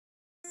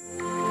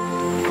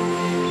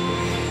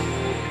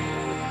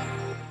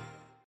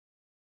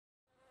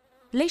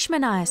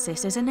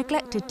Leishmaniasis is a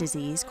neglected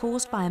disease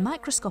caused by a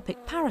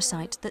microscopic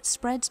parasite that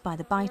spreads by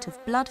the bite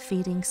of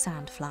blood-feeding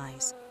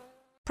sandflies.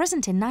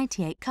 Present in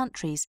 98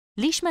 countries,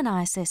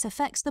 Leishmaniasis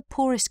affects the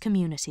poorest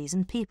communities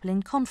and people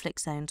in conflict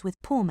zones with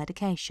poor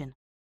medication.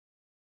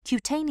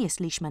 Cutaneous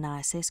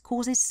Leishmaniasis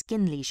causes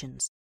skin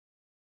lesions,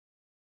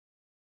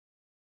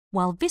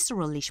 while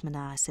visceral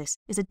Leishmaniasis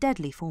is a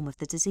deadly form of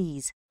the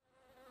disease.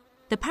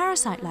 The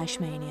parasite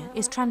Leishmania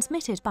is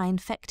transmitted by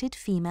infected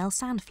female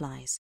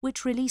sandflies,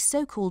 which release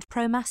so-called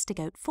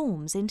promastigote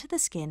forms into the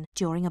skin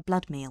during a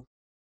blood meal.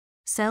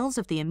 Cells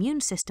of the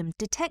immune system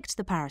detect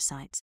the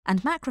parasites,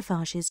 and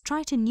macrophages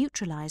try to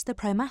neutralize the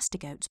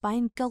promastigotes by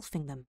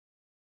engulfing them.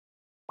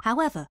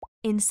 However,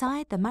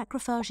 inside the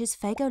macrophage's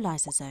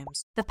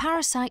phagolysosomes, the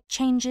parasite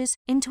changes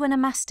into an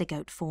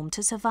amastigote form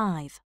to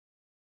survive.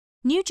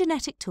 New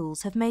genetic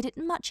tools have made it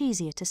much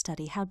easier to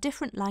study how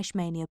different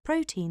Leishmania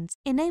proteins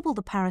enable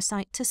the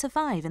parasite to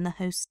survive in the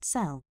host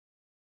cell.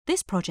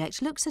 This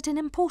project looks at an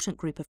important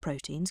group of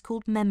proteins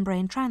called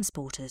membrane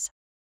transporters.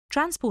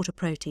 Transporter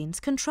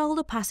proteins control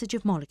the passage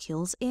of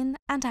molecules in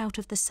and out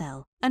of the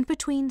cell and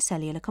between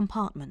cellular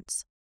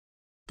compartments.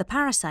 The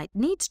parasite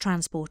needs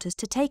transporters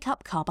to take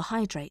up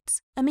carbohydrates,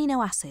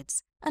 amino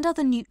acids, and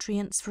other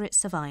nutrients for its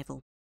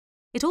survival.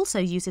 It also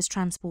uses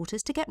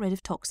transporters to get rid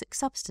of toxic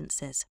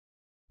substances.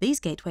 These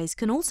gateways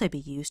can also be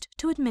used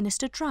to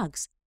administer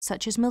drugs,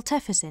 such as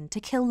miltefosine, to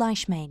kill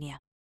Leishmania.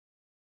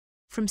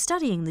 From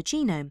studying the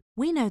genome,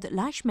 we know that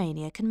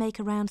Leishmania can make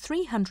around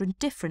 300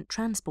 different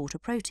transporter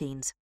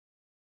proteins.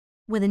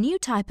 With a new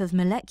type of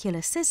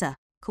molecular scissor,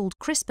 called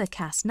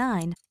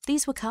CRISPR-Cas9,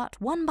 these were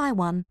cut one by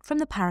one from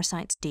the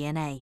parasite's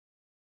DNA.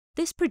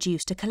 This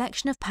produced a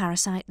collection of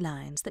parasite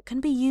lines that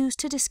can be used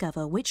to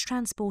discover which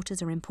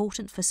transporters are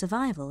important for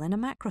survival in a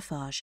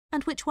macrophage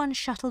and which ones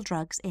shuttle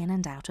drugs in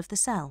and out of the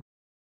cell.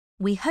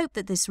 We hope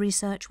that this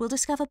research will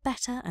discover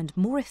better and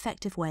more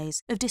effective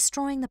ways of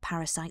destroying the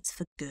parasites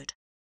for good.